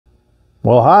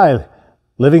Well, hi,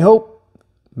 Living Hope,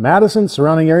 Madison,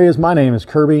 surrounding areas. My name is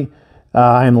Kirby.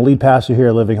 I am the lead pastor here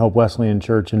at Living Hope Wesleyan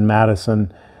Church in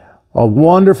Madison. A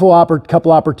wonderful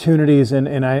couple opportunities,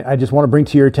 and I just want to bring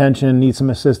to your attention, need some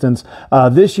assistance.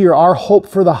 This year, our Hope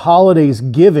for the Holidays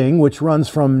giving, which runs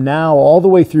from now all the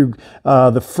way through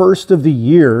the first of the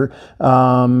year,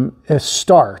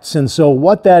 starts. And so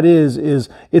what that is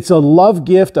it's a love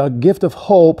gift, a gift of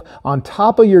hope on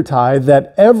top of your tithe,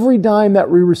 that every dime that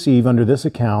we receive under this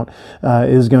account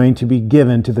is going to be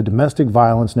given to the Domestic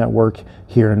Violence Network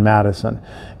here in Madison.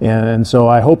 And so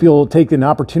I hope you'll take an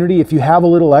opportunity, if you have a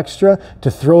little extra, to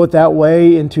throw it that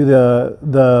way into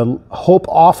the Hope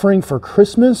offering for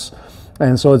Christmas.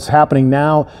 And so it's happening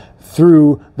now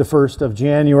through the 1st of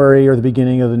January or the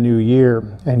beginning of the new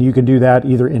year. And you can do that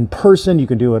either in person, you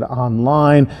can do it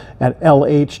online at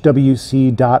lhwc.org.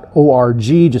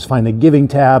 Just find the giving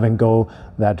tab and go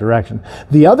that direction.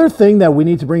 The other thing that we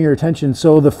need to bring your attention,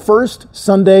 so the first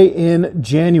Sunday in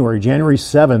January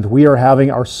 7th, we are having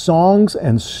our Songs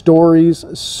and Stories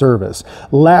service.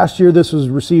 Last year this was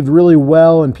received really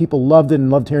well and people loved it and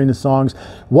loved hearing the songs.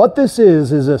 What this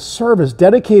is a service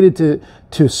dedicated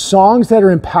to songs that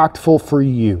are impactful for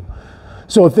you.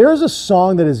 So if there's a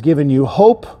song that has given you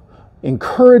hope,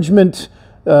 encouragement,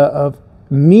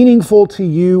 meaningful to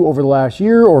you over the last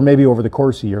year or maybe over the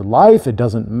course of your life, it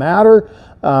doesn't matter,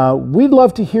 we'd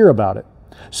love to hear about it.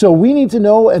 So we need to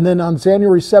know, and then on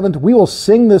January 7th, we will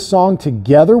sing this song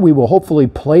together. We will hopefully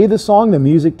play the song, the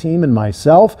music team and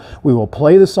myself. We will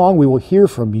play the song. We will hear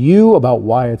from you about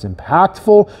why it's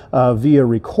impactful via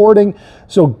recording.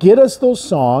 So get us those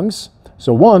songs.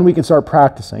 So one, we can start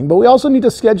practicing, but we also need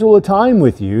to schedule a time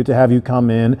with you to have you come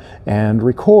in and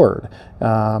record.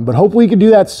 But hopefully we can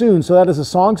do that soon. So that is a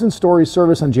Songs and Stories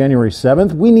service on January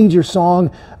 7th. We need your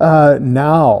song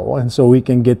now, and so we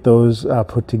can get those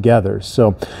put together.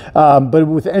 So, but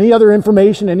with any other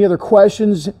information, any other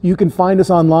questions, you can find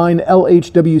us online,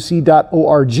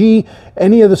 lhwc.org,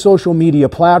 any of the social media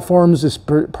platforms,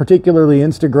 particularly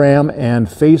Instagram and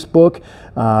Facebook.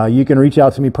 You can reach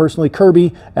out to me personally,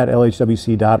 Kirby at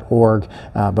lhwc.org.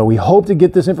 But we hope to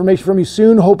get this information from you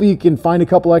soon. Hope you can find a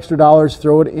couple extra dollars,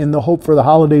 throw it in the Hope for the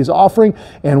Holidays offering,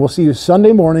 and we'll see you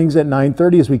Sunday mornings at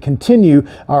 9:30 as we continue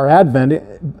our Advent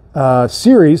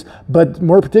series. But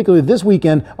more particularly this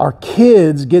weekend, our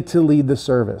kids get to lead the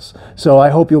service. So I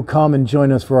hope you'll come and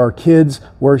join us for our kids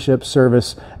worship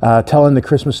service, telling the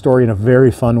Christmas story in a very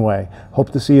fun way. Hope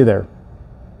to see you there.